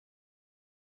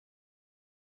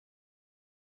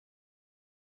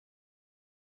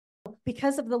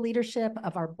because of the leadership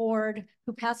of our board,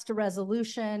 who passed a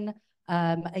resolution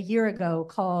a year ago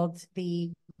called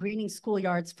the Greening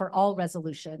Schoolyards for All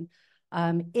resolution,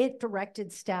 it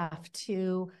directed staff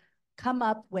to come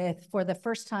up with, for the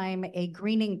first time, a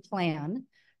greening plan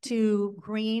to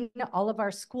green all of our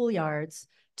schoolyards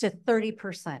to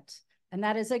 30%. And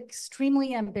that is an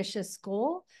extremely ambitious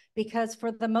goal because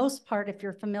for the most part, if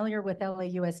you're familiar with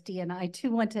LAUSD, and I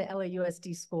too went to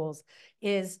LAUSD schools,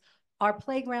 is our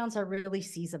playgrounds are really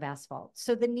seas of asphalt.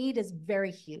 So the need is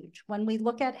very huge. When we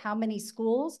look at how many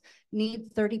schools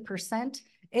need 30%,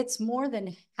 it's more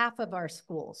than half of our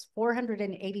schools,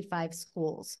 485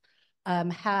 schools,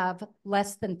 have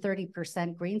less than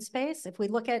 30% green space. If we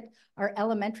look at our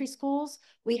elementary schools,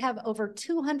 we have over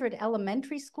 200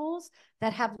 elementary schools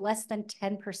that have less than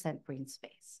 10% green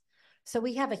space. So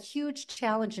we have a huge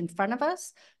challenge in front of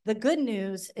us. The good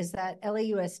news is that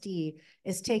LAUSD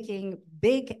is taking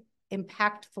big,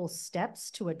 impactful steps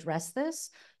to address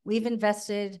this. We've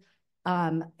invested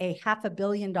a $500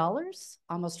 million,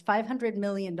 almost $500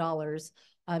 million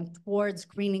towards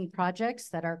greening projects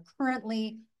that are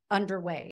currently underway.